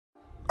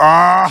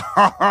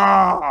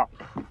Ah,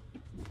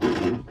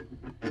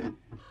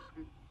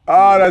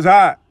 oh, that's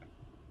hot.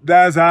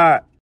 That's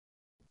hot.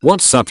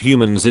 What's up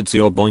humans, it's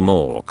your boy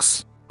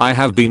Morcs. I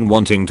have been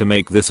wanting to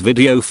make this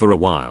video for a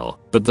while,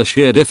 but the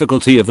sheer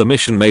difficulty of the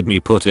mission made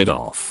me put it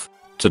off.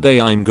 Today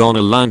I'm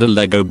gonna land a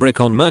Lego brick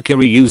on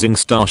Mercury using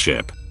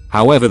Starship.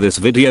 However, this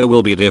video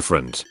will be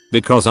different,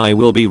 because I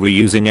will be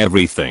reusing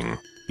everything.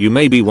 You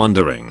may be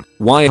wondering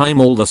why I'm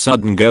all of a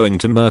sudden going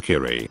to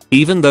Mercury,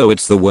 even though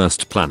it's the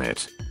worst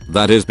planet.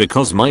 That is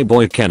because my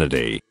boy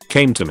Kennedy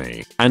came to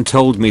me and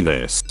told me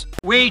this.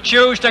 We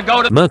choose to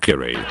go to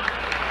Mercury.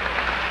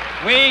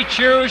 We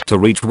choose to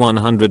reach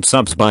 100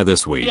 subs by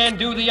this week. And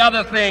do the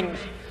other things,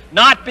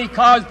 not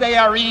because they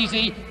are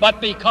easy,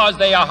 but because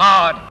they are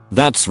hard.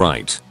 That's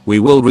right, we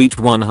will reach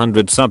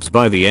 100 subs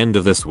by the end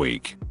of this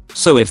week.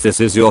 So if this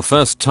is your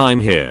first time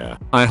here,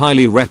 I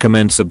highly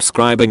recommend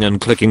subscribing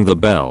and clicking the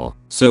bell,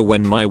 so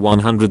when my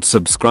 100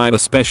 subscriber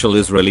special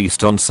is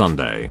released on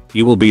Sunday,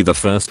 you will be the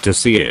first to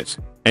see it.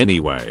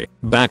 Anyway,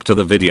 back to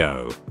the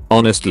video.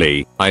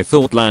 Honestly, I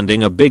thought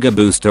landing a bigger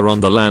booster on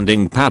the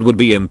landing pad would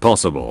be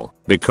impossible,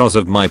 because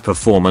of my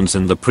performance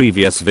in the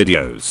previous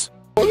videos.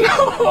 What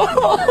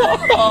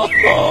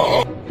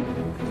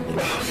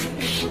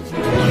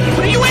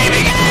are you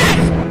aiming at?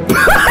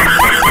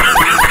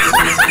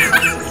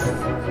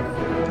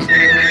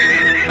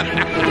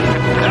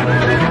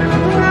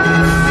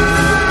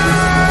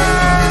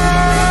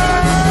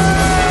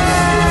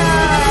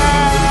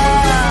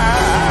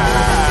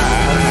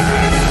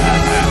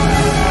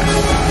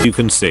 You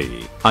can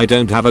see, I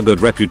don't have a good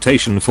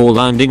reputation for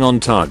landing on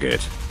target.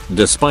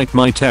 Despite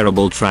my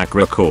terrible track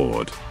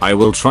record, I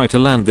will try to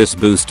land this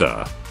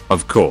booster.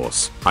 Of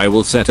course, I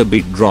will set a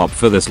beat drop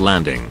for this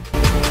landing.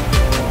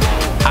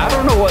 I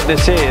don't know what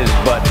this is,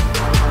 but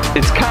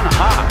it's kind of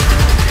hot.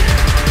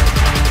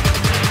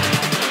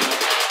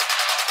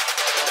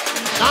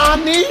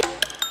 Nani?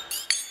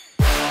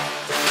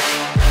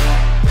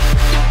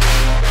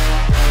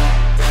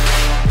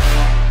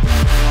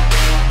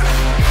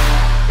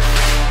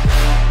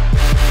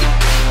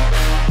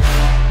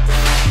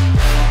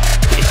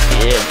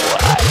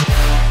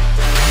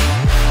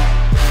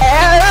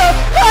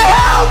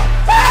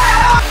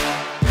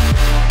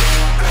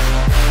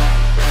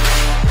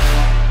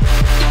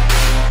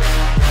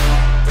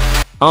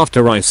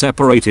 After I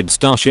separated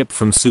Starship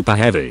from Super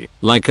Heavy,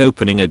 like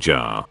opening a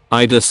jar,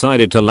 I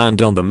decided to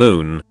land on the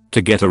moon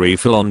to get a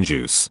refill on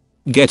juice.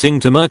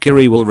 Getting to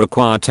Mercury will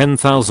require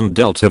 10,000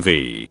 Delta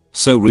V,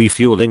 so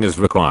refueling is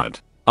required.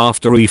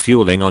 After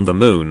refueling on the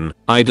moon,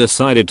 I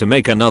decided to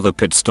make another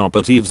pit stop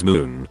at Eve's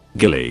moon,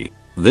 Gilly.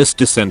 This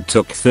descent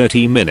took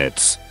 30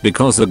 minutes,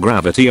 because the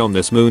gravity on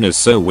this moon is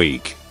so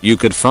weak, you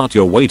could fart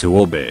your way to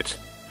orbit.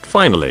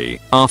 Finally,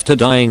 after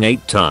dying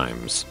 8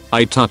 times,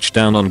 I touched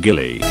down on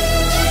Gilly.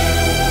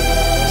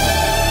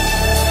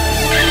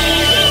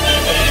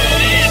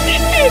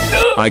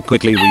 I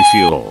quickly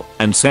refuel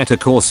and set a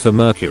course for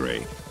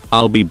Mercury.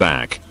 I'll be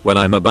back when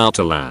I'm about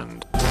to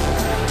land.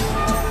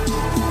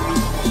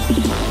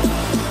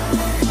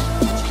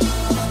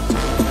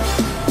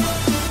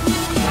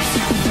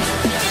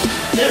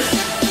 This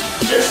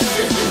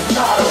is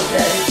not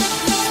okay.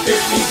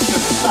 This needs to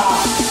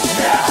stop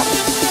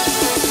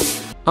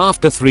now.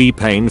 After 3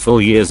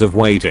 painful years of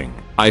waiting,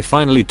 I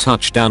finally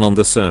touched down on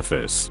the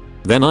surface.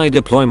 Then I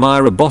deploy my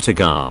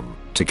robotic arm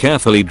to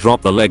carefully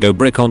drop the Lego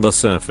brick on the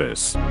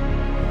surface.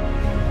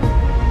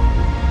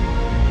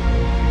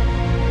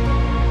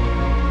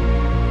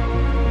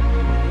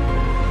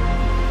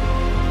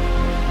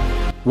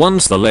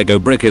 Once the Lego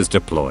brick is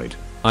deployed,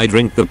 I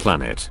drink the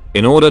planet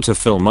in order to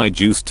fill my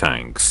juice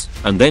tanks,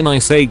 and then I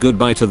say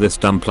goodbye to this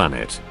dumb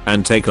planet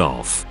and take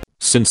off.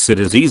 Since it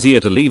is easier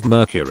to leave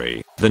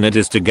Mercury than it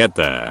is to get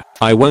there,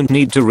 I won't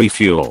need to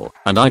refuel,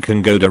 and I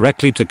can go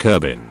directly to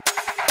Kerbin.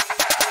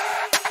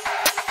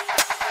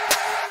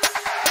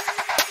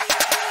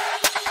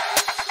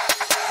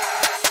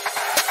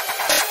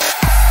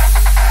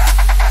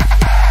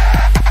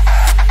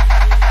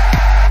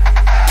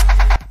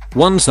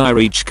 Once I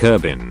reach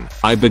Kerbin,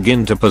 I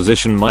begin to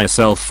position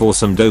myself for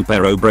some dope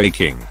aero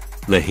braking.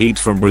 The heat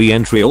from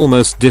re-entry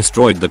almost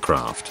destroyed the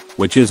craft,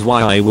 which is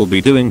why I will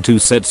be doing 2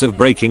 sets of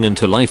braking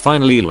until I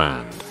finally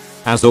land.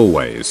 As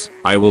always,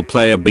 I will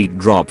play a beat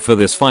drop for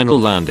this final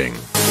landing.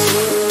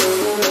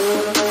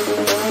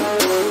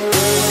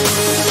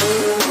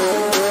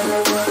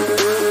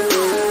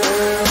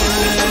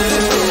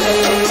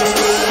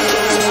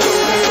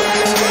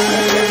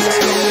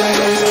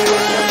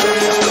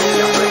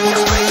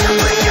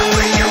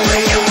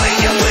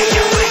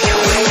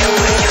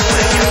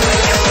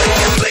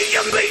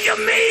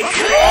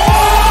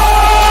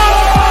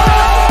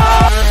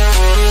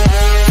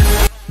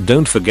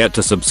 Don't forget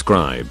to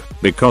subscribe,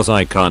 because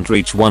I can't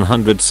reach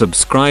 100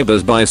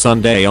 subscribers by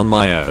Sunday on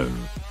my own.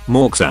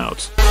 Morcs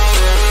out.